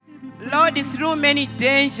Lord, through many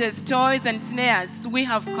dangers, toils, and snares, we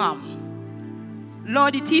have come.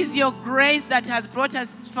 Lord, it is your grace that has brought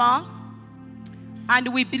us far,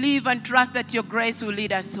 and we believe and trust that your grace will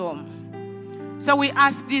lead us home. So we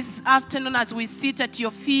ask this afternoon as we sit at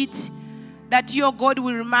your feet, that your God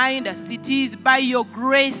will remind us it is by your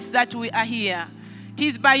grace that we are here. It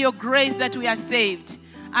is by your grace that we are saved.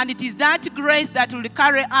 And it is that grace that will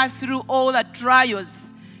carry us through all the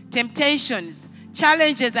trials, temptations,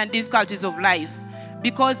 challenges, and difficulties of life.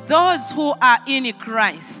 Because those who are in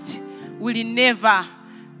Christ will never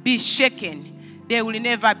be shaken. They will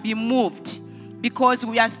never be moved. Because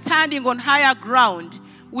we are standing on higher ground.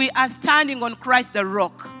 We are standing on Christ the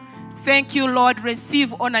rock. Thank you, Lord.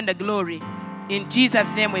 Receive honor and glory. In Jesus'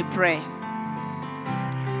 name we pray.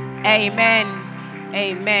 Amen.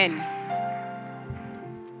 Amen.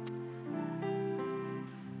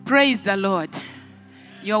 Praise the Lord.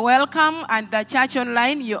 You're welcome, and the church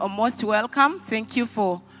online, you are most welcome. Thank you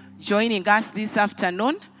for joining us this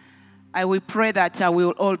afternoon. I will pray that we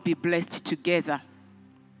will all be blessed together.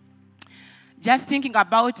 Just thinking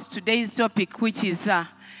about today's topic, which is,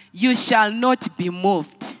 you shall not be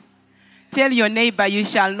moved. Tell your neighbor, you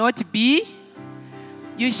shall not be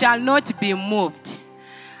moved.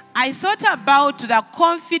 I thought about the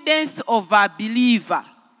confidence of a believer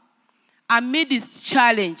amidst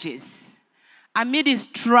challenges,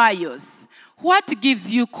 amidst trials. What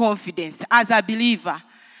gives you confidence as a believer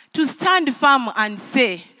to stand firm and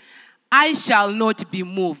say, I shall not be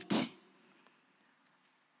moved?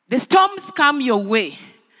 The storms come your way.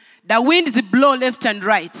 The winds blow left and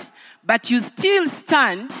right. But you still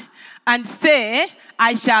stand and say,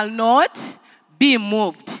 I shall not be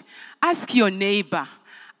moved. Ask your neighbor,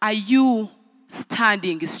 are you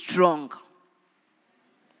standing strong?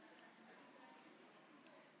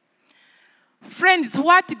 Friends,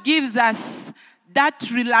 what gives us that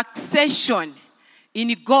relaxation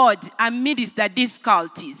in God amidst the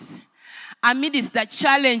difficulties, amidst the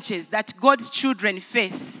challenges that God's children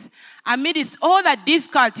face, amidst all the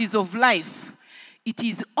difficulties of life? It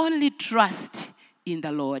is only trust in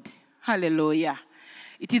the Lord. Hallelujah.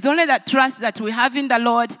 It is only that trust that we have in the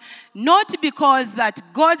Lord, not because that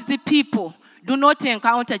God's people do not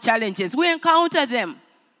encounter challenges. We encounter them.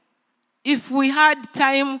 If we had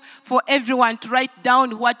time for everyone to write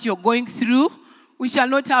down what you're going through, we shall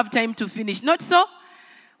not have time to finish. Not so?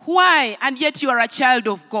 Why? And yet you are a child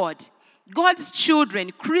of God. God's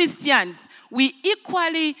children, Christians, we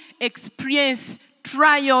equally experience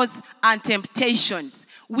trials and temptations.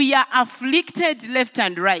 We are afflicted left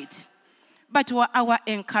and right. But our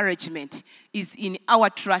encouragement is in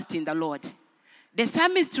our trust in the Lord. The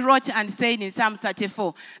psalmist wrote and said in Psalm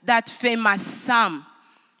 34, that famous psalm,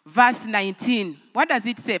 verse 19. What does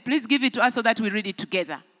it say? Please give it to us so that we read it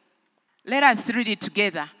together. Let us read it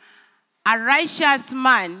together. A righteous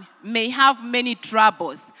man may have many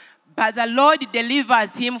troubles, but the Lord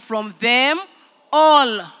delivers him from them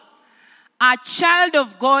all. A child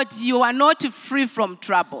of God, you are not free from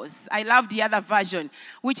troubles. I love the other version,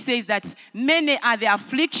 which says that many are the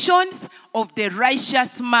afflictions of the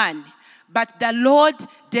righteous man, but the Lord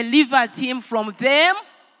delivers him from them.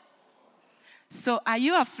 So are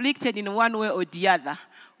you afflicted in one way or the other?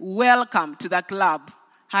 Welcome to the club.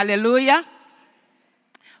 Hallelujah.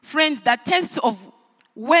 Friends, the test of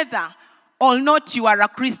whether or not you are a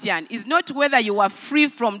Christian is not whether you are free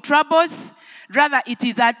from troubles. Rather, it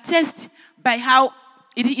is a test by how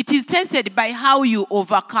it is tested by how you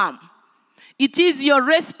overcome. It is your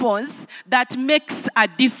response that makes a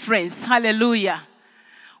difference. Hallelujah.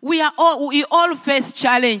 We all face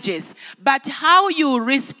challenges, but how you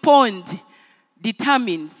respond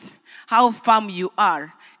determines how firm you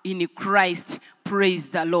are in Christ. Praise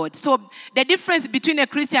the Lord. So the difference between a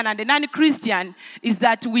Christian and a non-Christian is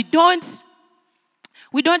that we don't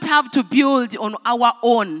have to build on our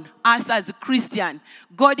own. Us as a Christian,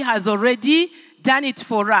 God has already done it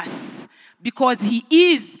for us because He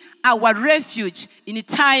is our refuge in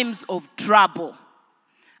times of trouble.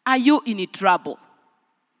 Are you in trouble?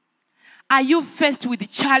 Are you faced with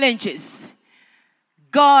challenges?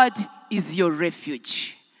 God is your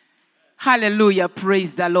refuge. Hallelujah.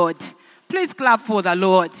 Praise the Lord. Please clap for the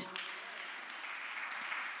Lord.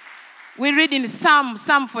 We read in Psalm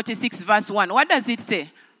 46 verse 1. What does it say?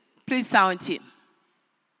 Please sound it.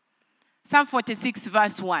 Psalm 46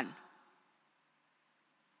 verse 1.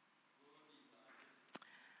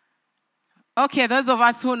 Okay, those of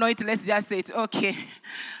us who know it, let's just say it. Okay.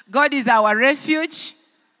 God is our refuge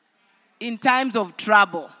in times of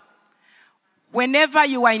trouble. Whenever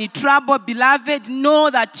you are in trouble, beloved, know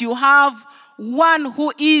that you have one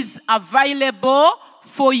who is available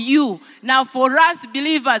for you. Now, for us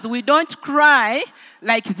believers, we don't cry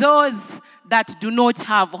like those that do not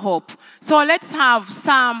have hope. So let's have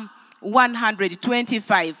Psalm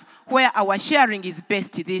 125, where our sharing is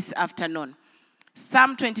best this afternoon.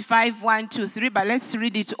 Psalm 25, 1, 2, 3, but let's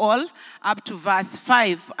read it all up to verse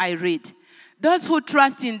 5, I read. Those who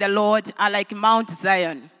trust in the Lord are like Mount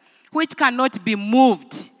Zion, which cannot be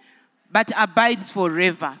moved, but abides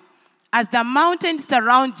forever. As the mountains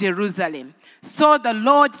surround Jerusalem, so the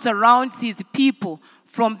Lord surrounds his people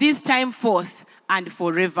from this time forth and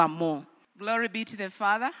forevermore. Glory be to the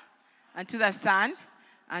Father, and to the Son,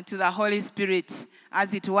 and to the Holy Spirit,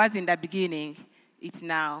 as it was in the beginning, it's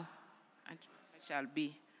now, and shall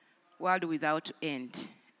be, world without end.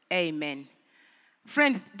 Amen.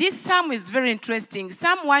 Friends, this psalm is very interesting.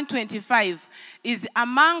 Psalm 125 is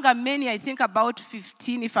among many, I think about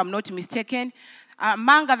 15, if I'm not mistaken,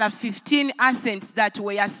 among the 15 ascents that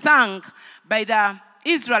were sung by the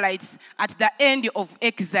Israelites at the end of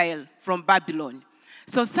exile from Babylon.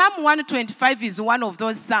 So Psalm 125 is one of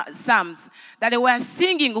those psalms that they were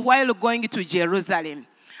singing while going to Jerusalem.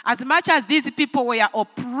 As much as these people were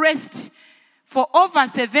oppressed for over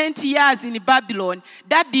 70 years in Babylon,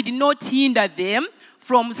 that did not hinder them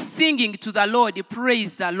from singing to the Lord,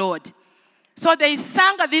 praise the Lord. So they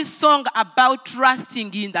sang this song about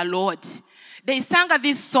trusting in the Lord. They sang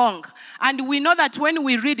this song, and we know that when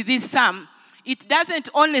we read this psalm, it doesn't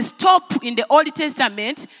only stop in the Old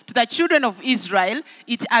Testament to the children of Israel,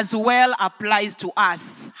 it as well applies to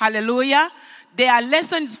us. Hallelujah. There are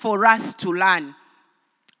lessons for us to learn.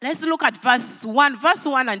 Let's look at verse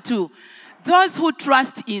 1 and 2. Those who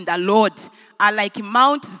trust in the Lord are like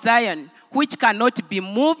Mount Zion, which cannot be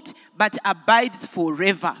moved, but abides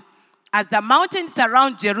forever. As the mountains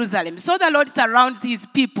surround Jerusalem, so the Lord surrounds his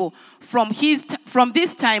people from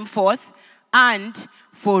this time forth and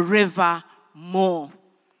forevermore.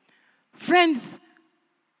 Friends,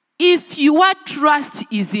 if your trust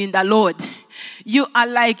is in the Lord, you are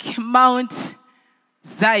like Mount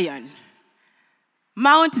Zion.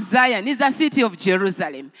 Mount Zion is the city of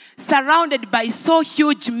Jerusalem, surrounded by so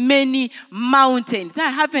huge many mountains. I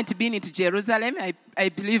haven't been into Jerusalem. I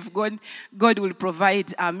believe God will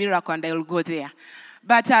provide a miracle and I will go there.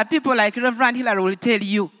 But people like Reverend Hillary will tell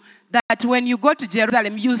you that when you go to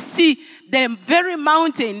Jerusalem, you see the very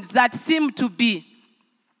mountains that seem to be,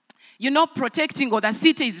 protecting, or the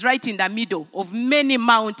city is right in the middle of many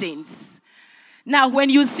mountains. Now, when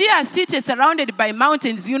you see a city surrounded by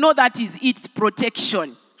mountains, you know that is its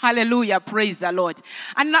protection. Hallelujah, praise the Lord.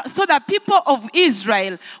 And now, so the people of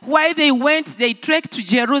Israel, while they trekked to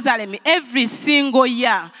Jerusalem every single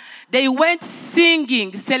year. They went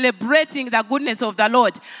singing, celebrating the goodness of the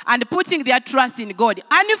Lord, and putting their trust in God.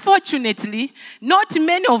 Unfortunately, not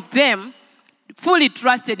many of them fully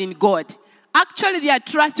trusted in God. Actually, their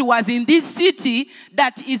trust was in this city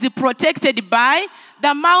that is protected by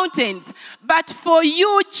the mountains. But for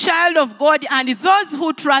you, child of God, and those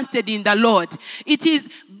who trusted in the Lord, it is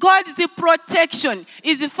God's protection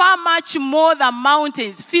is far much more than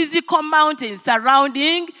mountains, physical mountains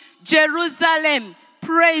surrounding Jerusalem.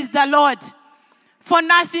 Praise the Lord. For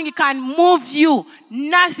nothing can move you,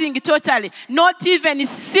 nothing totally, not even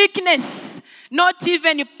sickness, not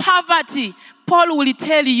even poverty. Paul will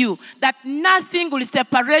tell you that nothing will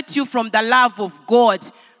separate you from the love of God.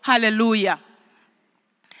 Hallelujah.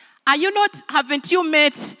 Haven't you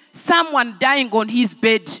met someone dying on his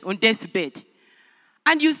bed, on deathbed?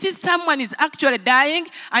 And you see someone is actually dying,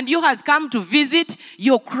 and you has come to visit,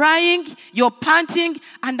 you're crying, you're panting,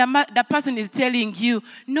 and the person is telling you,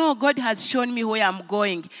 no, God has shown me where I'm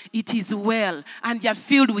going. It is well. And they're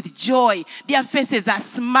filled with joy. Their faces are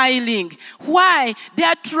smiling. Why?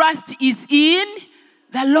 Their trust is in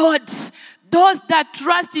the Lord. Those that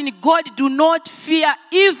trust in God do not fear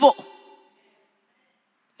evil.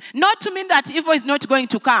 Not to mean that evil is not going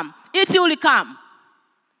to come. It will come.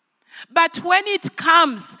 But when it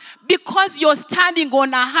comes, because you're standing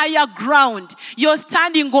on a higher ground, you're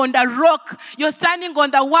standing on the rock, you're standing on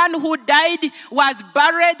the one who died, was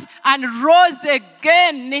buried, and rose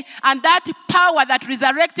again, and that power that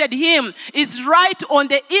resurrected him is right on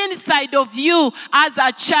the inside of you as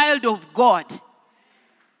a child of God.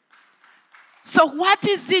 So what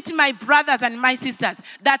is it, my brothers and my sisters,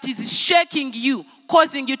 that is shaking you,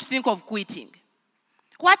 causing you to think of quitting?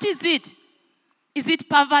 What is it? Is it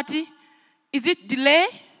poverty? Is it delay?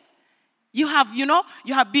 You have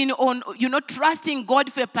been on, trusting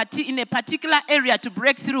God in a particular area to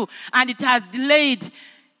break through, and it has delayed.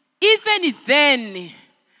 Even then,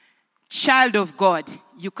 child of God,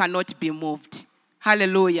 you cannot be moved.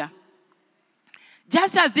 Hallelujah.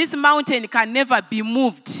 Just as this mountain can never be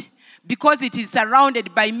moved because it is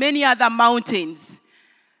surrounded by many other mountains,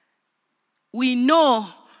 we know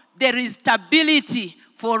there is stability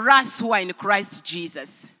for us who are in Christ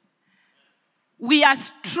Jesus. We are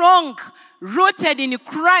strong, rooted in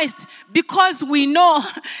Christ, because we know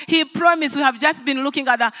He promised. We have just been looking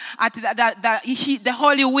at the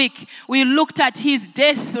Holy Week. We looked at His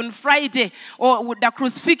death on Friday, or the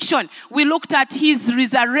crucifixion. We looked at His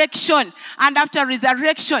resurrection. And after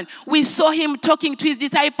resurrection, we saw Him talking to His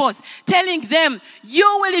disciples, telling them,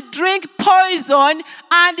 you will drink poison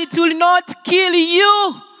and it will not kill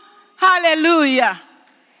you. Hallelujah.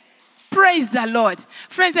 Praise the Lord.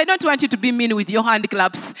 Friends, I don't want you to be mean with your hand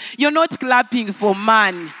claps. You're not clapping for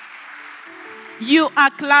man. You are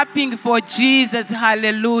clapping for Jesus.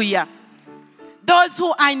 Hallelujah. Those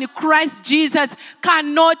who are in Christ Jesus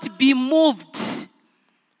cannot be moved.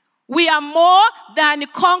 We are more than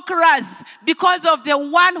conquerors because of the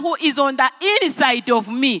one who is on the inside of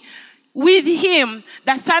me. With Him,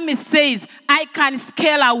 the psalmist says, I can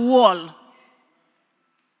scale a wall.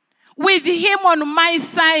 With Him on my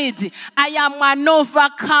side, I am an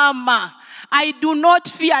overcomer. I do not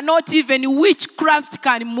fear, not even witchcraft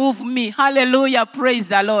can move me. Hallelujah, praise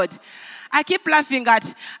the Lord. I keep laughing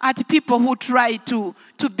at people who try to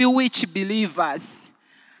bewitch believers.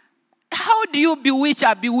 How do you bewitch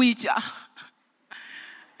a bewitcher?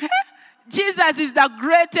 Jesus is the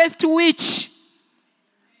greatest witch.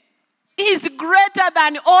 He's greater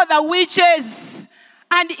than all the witches.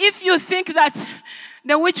 And if you think that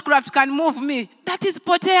the witchcraft can move me, that is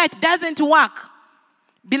potea. It doesn't work.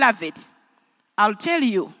 Beloved, I'll tell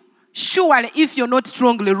you, surely if you're not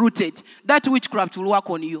strongly rooted, that witchcraft will work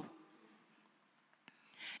on you.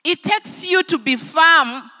 It takes you to be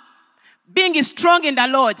firm, being strong in the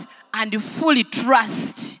Lord, and fully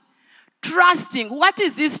trust. Trusting. What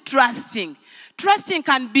is this trusting? Trusting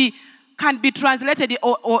can be translated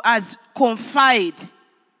or as confide.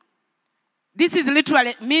 This is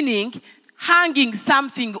literally meaning hanging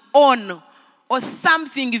something on or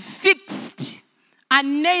something fixed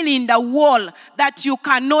and nailing the wall that you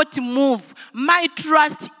cannot move. My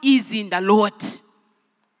trust is in the Lord.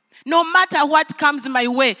 No matter what comes my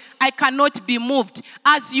way, I cannot be moved.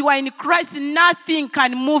 As you are in Christ, nothing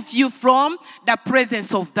can move you from the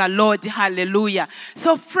presence of the Lord. Hallelujah.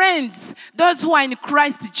 So friends, those who are in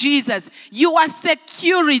Christ Jesus, your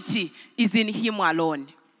security is in Him alone.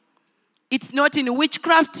 It's not in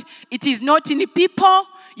witchcraft. It is not in people.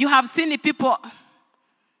 You have seen people.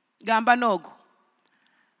 Gamba nogu.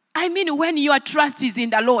 I mean, when your trust is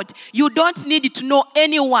in the Lord, you don't need to know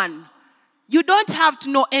anyone. You don't have to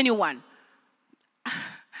know anyone.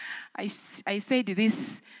 I said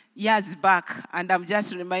this years back, and I'm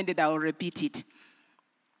just reminded I'll repeat it.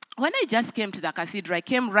 When I just came to the cathedral, I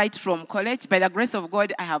came right from college. By the grace of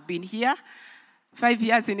God, I have been here 5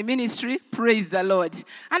 years in ministry. Praise the Lord.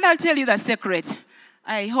 And I'll tell you the secret.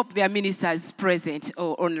 I hope there are ministers present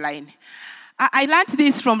or online. I learned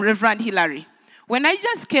this from Reverend Hillary. When I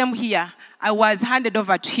just came here, I was handed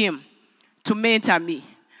over to him to mentor me.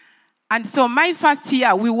 And so my first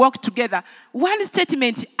year, we worked together. One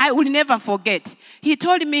statement I will never forget. He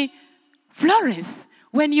told me, Florence,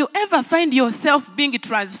 when you ever find yourself being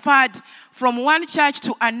transferred from one church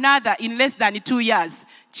to another in less than 2 years,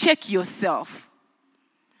 check yourself.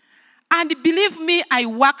 And believe me, I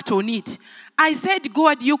worked on it. I said,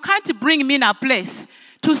 God, you can't bring me in a place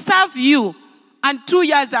to serve you, and 2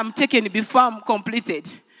 years I'm taken before I'm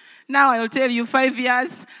completed. Now I'll tell you, 5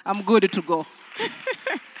 years, I'm good to go.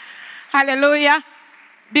 Hallelujah.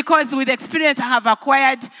 Because with the experience I have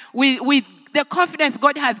acquired, with the confidence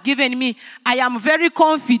God has given me, I am very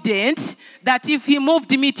confident that if He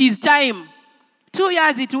moved me, it is time. 2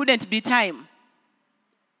 years, it wouldn't be time.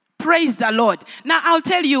 Praise the Lord. Now, I'll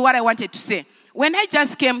tell you what I wanted to say. When I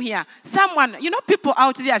just came here, someone, people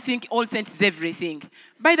out there think All Saints is everything.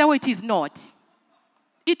 By the way, it is not.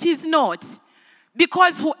 It is not.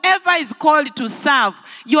 Because whoever is called to serve,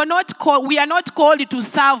 we are not called to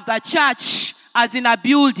serve the church as in a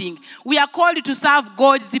building. We are called to serve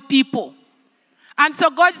God's people. And so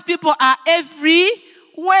God's people are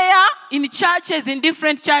everywhere in churches, in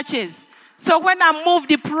different churches. So when I'm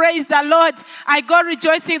moved, praise the Lord, I go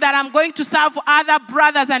rejoicing that I'm going to serve other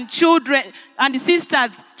brothers and children and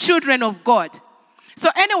sisters, children of God. So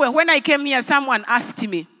anyway, when I came here, someone asked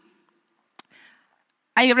me.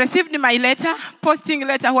 I received my posting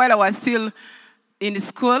letter while I was still in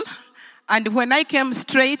school. And when I came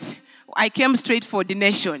straight for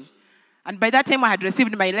ordination. And by that time, I had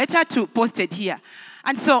received my letter to post it here.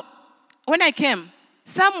 And so when I came,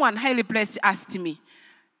 someone highly blessed asked me,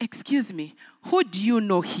 excuse me, who do you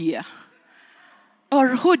know here? Or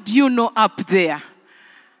who do you know up there?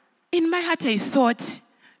 In my heart, I thought,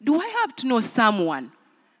 do I have to know someone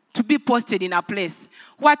to be posted in a place?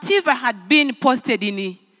 Whatever had been posted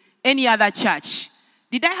in any other church,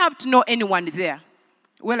 did I have to know anyone there?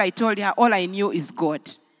 Well, I told her, all I knew is God.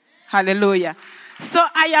 Hallelujah. So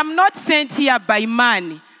I am not sent here by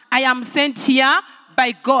man. I am sent here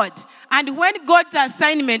by God. And when God's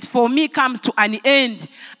assignment for me comes to an end,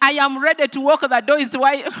 I am ready to walk. The door is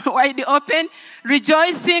wide open,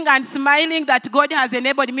 rejoicing and smiling that God has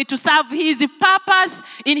enabled me to serve his purpose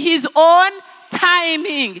in his own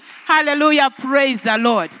timing. Hallelujah. Praise the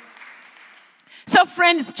Lord. So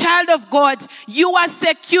friends, child of God, your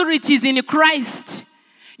security is in Christ.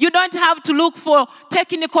 You don't have to look for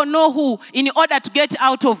technical know-how in order to get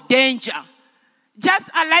out of danger. Just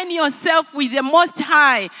align yourself with the Most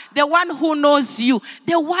High, the one who knows you,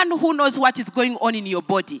 the one who knows what is going on in your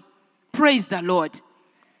body. Praise the Lord.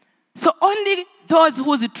 So only those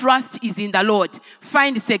whose trust is in the Lord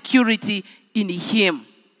find security in him.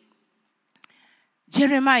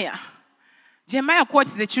 Jeremiah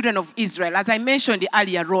quotes the children of Israel, as I mentioned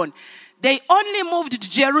earlier on. They only moved to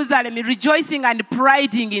Jerusalem rejoicing and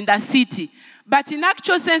priding in the city. But in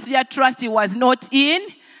actual sense, their trust was not in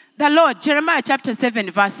the Lord. Jeremiah chapter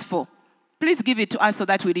 7, verse 4. Please give it to us so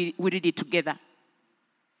that we read it together.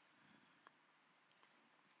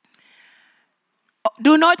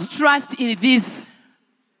 Do not trust in these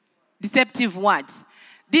deceptive words.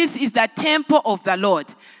 This is the temple of the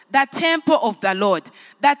Lord. The temple of the Lord.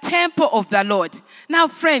 The temple of the Lord. Now,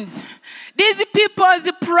 friends, these people's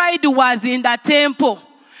pride was in the temple.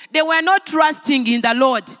 They were not trusting in the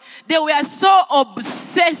Lord. They were so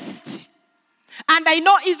obsessed. And I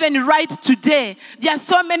know even right today, there are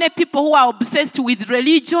so many people who are obsessed with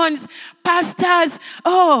religions, pastors.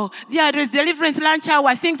 Oh, there is deliverance lunch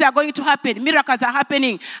hour. Things are going to happen. Miracles are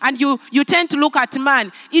happening. And you tend to look at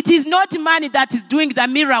man. It is not man that is doing the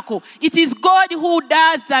miracle. It is God who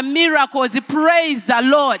does the miracles. Praise the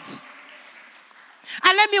Lord.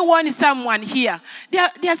 And let me warn someone here. There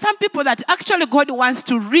are some people that actually God wants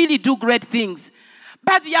to really do great things.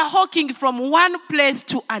 But they are walking from one place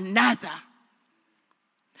to another.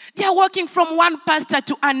 They are walking from one pastor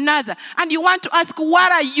to another. And you want to ask,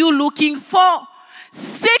 what are you looking for?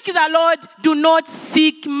 Seek the Lord. Do not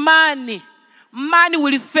seek money. Money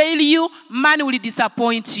will fail you. Money will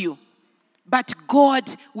disappoint you. But God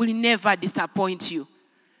will never disappoint you.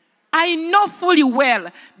 I know fully well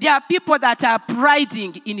there are people that are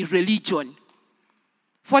priding in religion.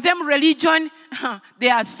 For them, religion, they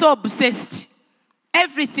are so obsessed.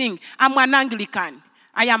 Everything. I'm an Anglican.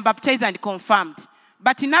 I am baptized and confirmed.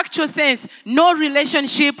 But in actual sense, no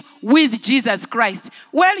relationship with Jesus Christ.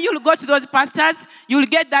 Well, you'll go to those pastors, you'll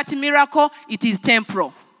get that miracle, it is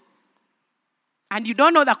temporal. And you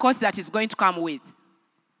don't know the cost that is going to come with.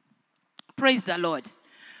 Praise the Lord.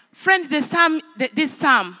 Friends, this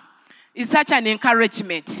psalm is such an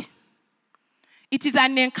encouragement. It is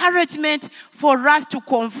an encouragement for us to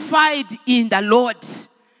confide in the Lord.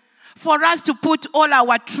 For us to put all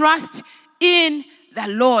our trust in the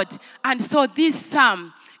Lord. And so this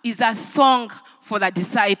psalm is a song for the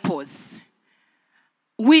disciples.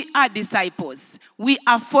 We are disciples. We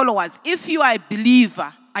are followers. If you are a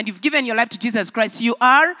believer and you've given your life to Jesus Christ, you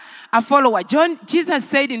are a follower. Jesus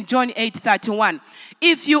said in John 8:31,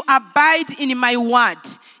 if you abide in my word,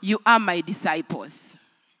 you are my disciples.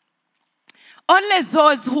 Only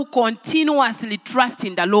those who continuously trust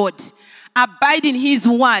in the Lord, abide in his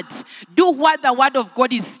word, do what the word of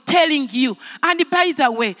God is telling you. And by the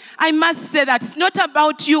way, I must say that it's not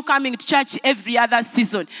about you coming to church every other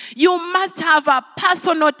season. You must have a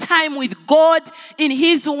personal time with God in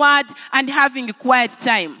his word and having a quiet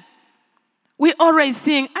time. We always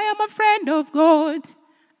sing, I am a friend of God.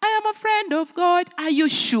 I am a friend of God. Are you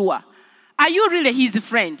sure? Are you really his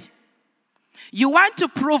friend? You want to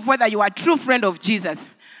prove whether you are a true friend of Jesus.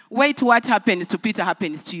 Wait, what happens to Peter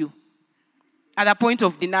happens to you. At the point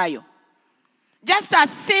of denial. Just a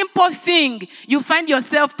simple thing, you find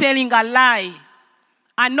yourself telling a lie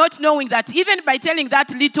and not knowing that even by telling that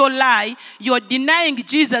little lie, you're denying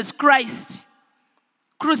Jesus Christ,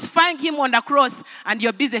 crucifying him on the cross, and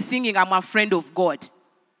you're busy singing, I'm a friend of God.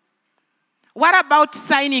 What about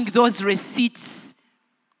signing those receipts?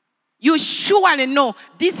 You surely know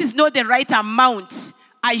this is not the right amount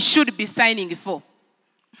I should be signing for.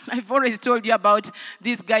 I've always told you about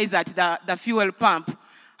these guys at the fuel pump.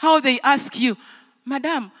 How they ask you,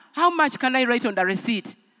 Madam, how much can I write on the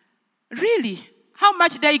receipt? Really? How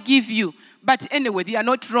much did I give you? But anyway, they are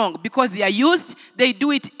not wrong because they are used. They do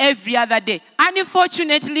it every other day. And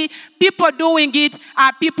unfortunately, people doing it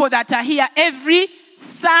are people that are here every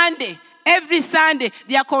Sunday. Every Sunday,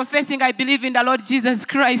 they are confessing, I believe in the Lord Jesus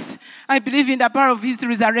Christ. I believe in the power of his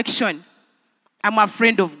resurrection. I'm a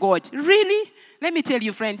friend of God. Really? Let me tell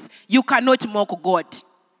you, friends, you cannot mock God.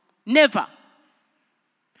 Never.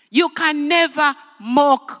 You can never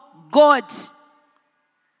mock God.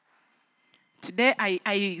 Today,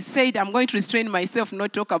 I said I'm going to restrain myself,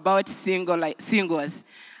 not talk about singles.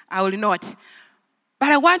 I will not.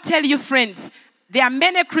 But I want to tell you, friends, there are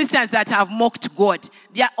many Christians that have mocked God.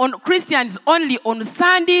 They are Christians only on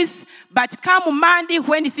Sundays, but come Monday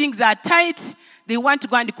when things are tight, they want to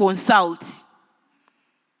go and consult.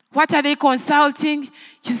 What are they consulting?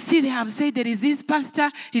 You see, they have said there is this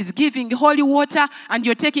pastor, he's giving holy water, and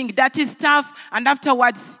you're taking dirty stuff, and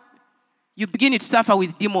afterwards, you begin to suffer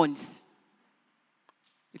with demons.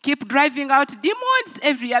 You keep driving out demons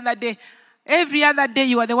every other day. Every other day,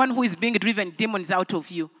 you are the one who is being driven demons out of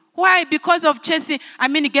you. Why? Because of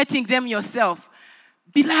getting them yourself.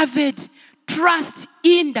 Beloved, trust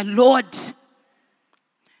in the Lord.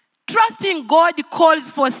 Trusting God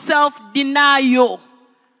calls for self-denial.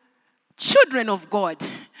 Children of God,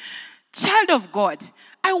 child of God,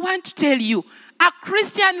 I want to tell you, a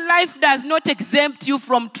Christian life does not exempt you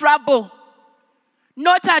from trouble.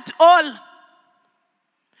 Not at all.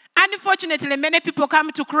 Unfortunately, many people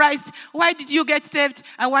come to Christ. Why did you get saved?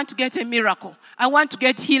 I want to get a miracle. I want to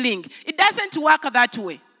get healing. It doesn't work that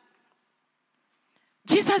way.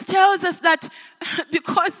 Jesus tells us that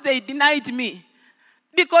because they denied me,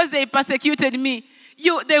 because they persecuted me,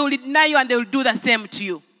 they will deny you and they will do the same to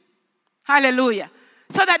you. Hallelujah.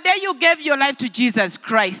 So the day you gave your life to Jesus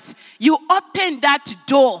Christ, you opened that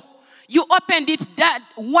door. You opened it that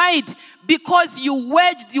wide because you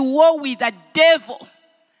waged the war with the devil.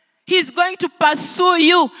 He's going to pursue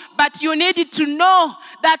you, but you need to know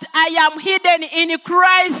that I am hidden in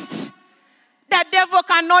Christ. The devil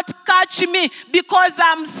cannot catch me because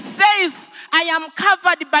I'm safe. I am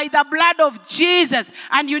covered by the blood of Jesus.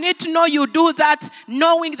 And you need to know you do that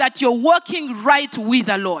knowing that you're walking right with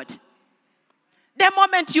the Lord. The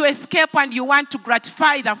moment you escape and you want to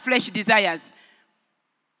gratify the flesh desires,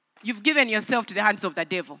 you've given yourself to the hands of the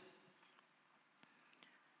devil.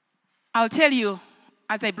 I'll tell you,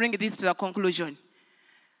 as I bring this to a conclusion,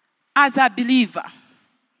 as a believer,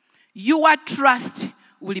 your trust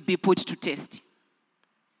will be put to test.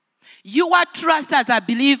 Your trust as a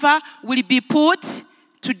believer will be put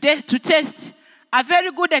to test. A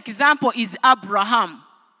very good example is Abraham.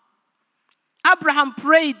 Abraham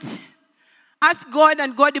prayed, asked God,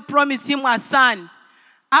 and God promised him a son.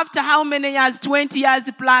 After how many years? 20 years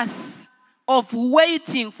plus of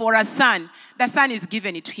waiting for a son, the son is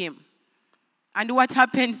given it to him. And what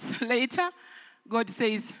happens later? God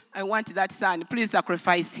says, I want that son. Please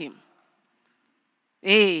sacrifice him.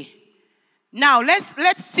 Now,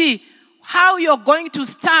 let's see how you're going to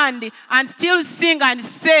stand and still sing and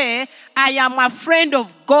say, I am a friend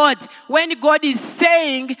of God, when God is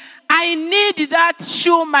saying, I need that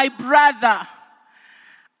shoe, my brother.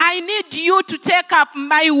 I need you to take up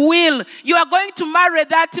my will. You are going to marry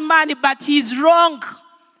that man, but he's wrong.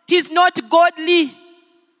 He's not godly.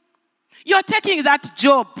 You're taking that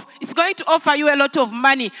job. It's going to offer you a lot of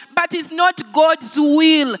money, but it's not God's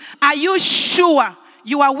will. Are you sure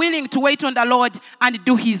you are willing to wait on the Lord and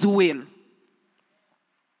do his will?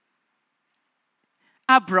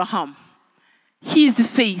 Abraham, his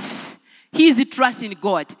faith, his trust in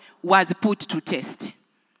God was put to test.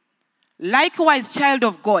 Likewise, child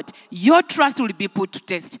of God, your trust will be put to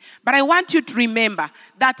test. But I want you to remember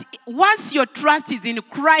that once your trust is in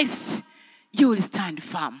Christ, you will stand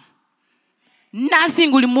firm.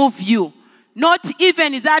 Nothing will move you. Not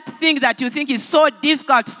even that thing that you think is so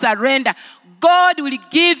difficult to surrender. God will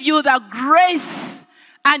give you the grace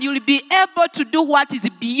and you will be able to do what is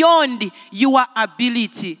beyond your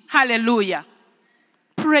ability. Hallelujah.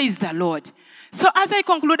 Praise the Lord. So as I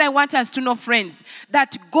conclude, I want us to know, friends,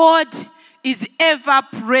 that God is ever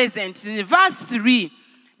present. In verse 3,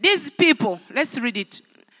 these people, let's read it.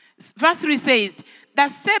 Verse 3 says, the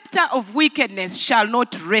scepter of wickedness shall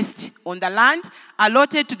not rest on the land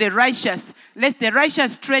allotted to the righteous, lest the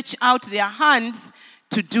righteous stretch out their hands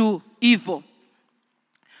to do evil.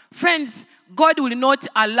 Friends, God will not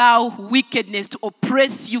allow wickedness to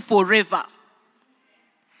oppress you forever.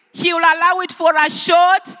 He will allow it for a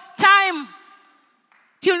short time.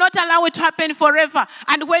 He will not allow it to happen forever.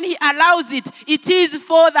 And when he allows it, it is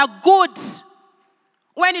for the good.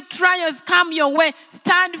 When trials come your way,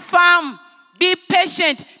 stand firm. Be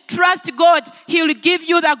patient. Trust God. He will give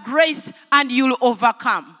you the grace and you will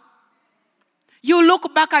overcome. You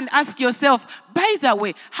look back and ask yourself, by the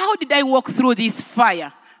way, how did I walk through this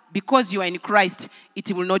fire? Because you are in Christ,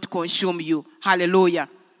 it will not consume you. Hallelujah.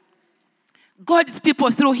 God's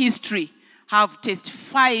people through history have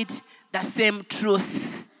testified the same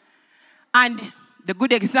truth. And the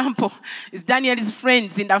good example is Daniel's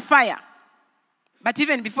friends in the fire. But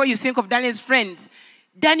even before you think of Daniel's friends,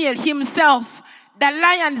 Daniel himself, the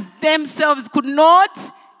lions themselves could not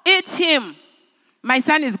eat him. My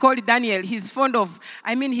son is called Daniel. He's fond of,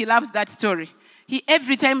 he loves that story. He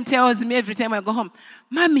every time tells me, every time I go home,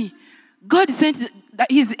 Mommy, God sent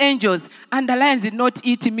his angels and the lions did not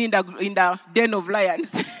eat me in the den of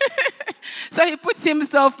lions. So he puts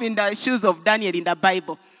himself in the shoes of Daniel in the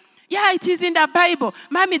Bible. Yeah, it is in the Bible.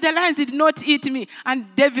 Mommy, the lions did not eat me.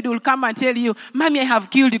 And David will come and tell you, Mommy, I have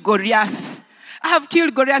killed Goliath. I have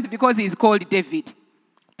killed Goliath because he's called David.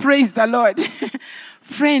 Praise the Lord.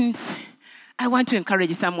 Friends, I want to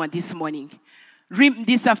encourage someone this morning,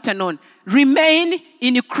 this afternoon. Remain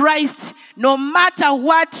in Christ. No matter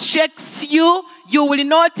what shakes you, you will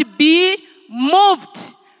not be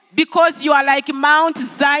moved. Because you are like Mount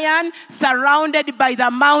Zion, surrounded by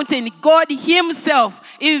the mountain. God himself,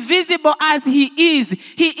 invisible as he is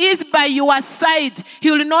by your side.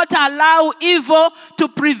 He will not allow evil to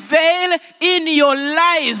prevail in your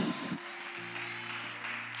life.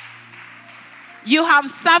 You have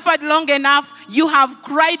suffered long enough. You have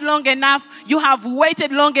cried long enough. You have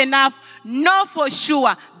waited long enough. Know for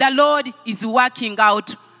sure the Lord is working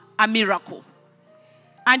out a miracle.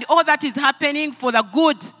 And all that is happening for the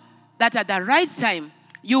good, that at the right time,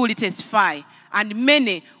 you will testify. And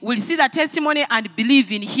many will see the testimony and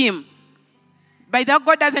believe in him. By that,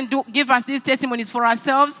 God doesn't give us these testimonies for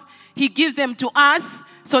ourselves. He gives them to us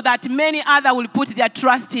so that many others will put their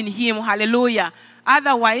trust in him. Hallelujah.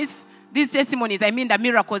 Otherwise, these testimonies, the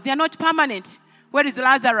miracles, they are not permanent. Where is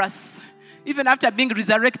Lazarus? Even after being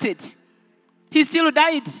resurrected, he still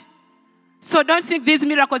died. So don't think these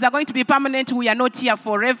miracles are going to be permanent. We are not here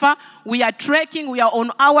forever. We are trekking. We are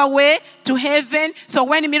on our way to heaven. So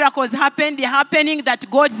when miracles happen, they're happening that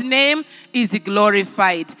God's name is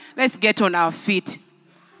glorified. Let's get on our feet.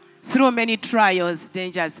 Through many trials,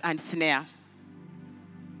 dangers, and snare.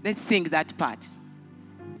 Let's sing that part.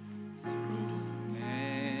 Through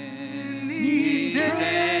many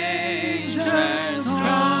dangers,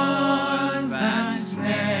 trials, and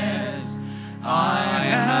snares, I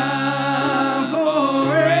have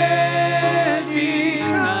already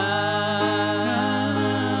come.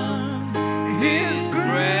 His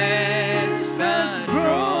grace has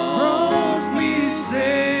brought me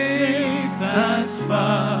safe thus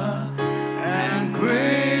far, and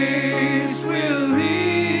grace will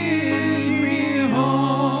lead me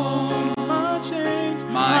home. My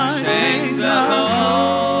chains are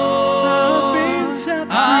gone.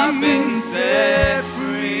 I've been set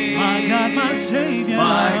free. My God, my Savior.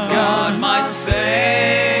 My God, my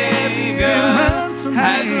Savior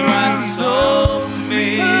has ransomed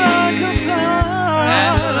me. Like a flood,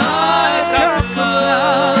 and like a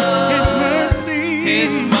flood,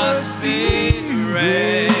 His mercy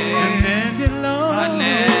reigns. Unending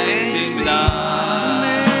love,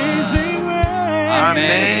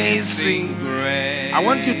 amazing grace. I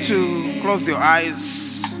want you to close your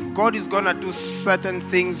eyes. God is going to do certain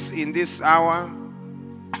things in this hour.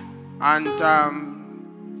 And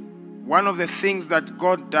one of the things that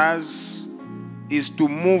God does is to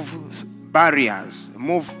move barriers.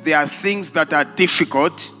 There are things that are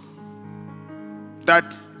difficult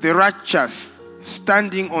that the righteous,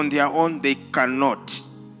 standing on their own, they cannot.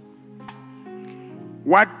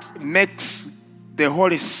 What makes the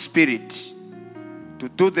Holy Spirit to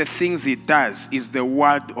do the things he does is the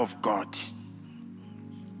Word of God.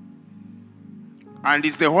 And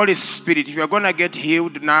it's the Holy Spirit. If you're going to get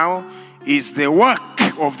healed now, it's the work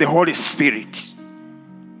of the Holy Spirit.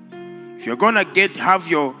 If you're going to have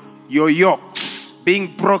your yokes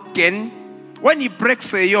being broken, when he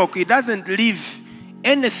breaks a yoke, he doesn't leave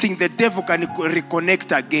anything the devil can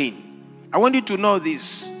reconnect again. I want you to know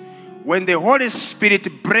this. When the Holy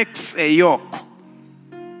Spirit breaks a yoke,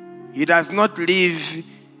 he does not leave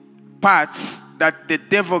parts that the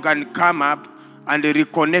devil can come up and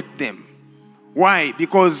reconnect them. Why?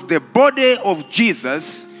 Because the body of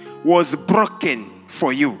Jesus was broken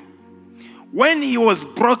for you. When he was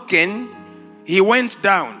broken, he went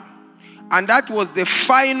down. And that was the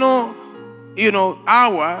final,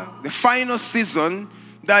 hour, the final season,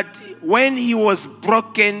 that when he was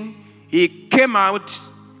broken, he came out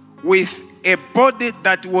with a body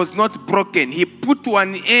that was not broken. He put to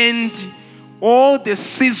an end all the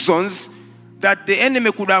seasons that the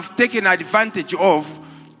enemy could have taken advantage of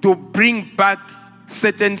to bring back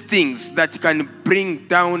certain things that can bring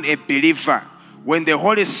down a believer. When the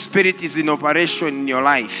Holy Spirit is in operation in your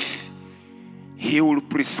life, he will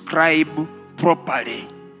prescribe properly.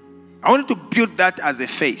 I want to build that as a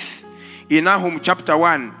faith. In Nahum chapter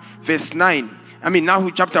 1, verse 9.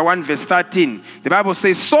 Nahum chapter 1, verse 13. The Bible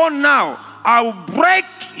says, so now I will break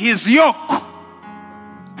his yoke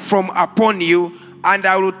from upon you, and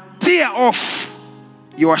I will tear off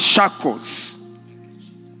your shackles.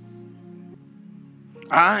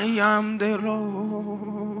 I am the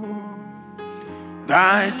Lord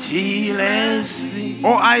that healeth thee.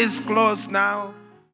 All eyes closed now.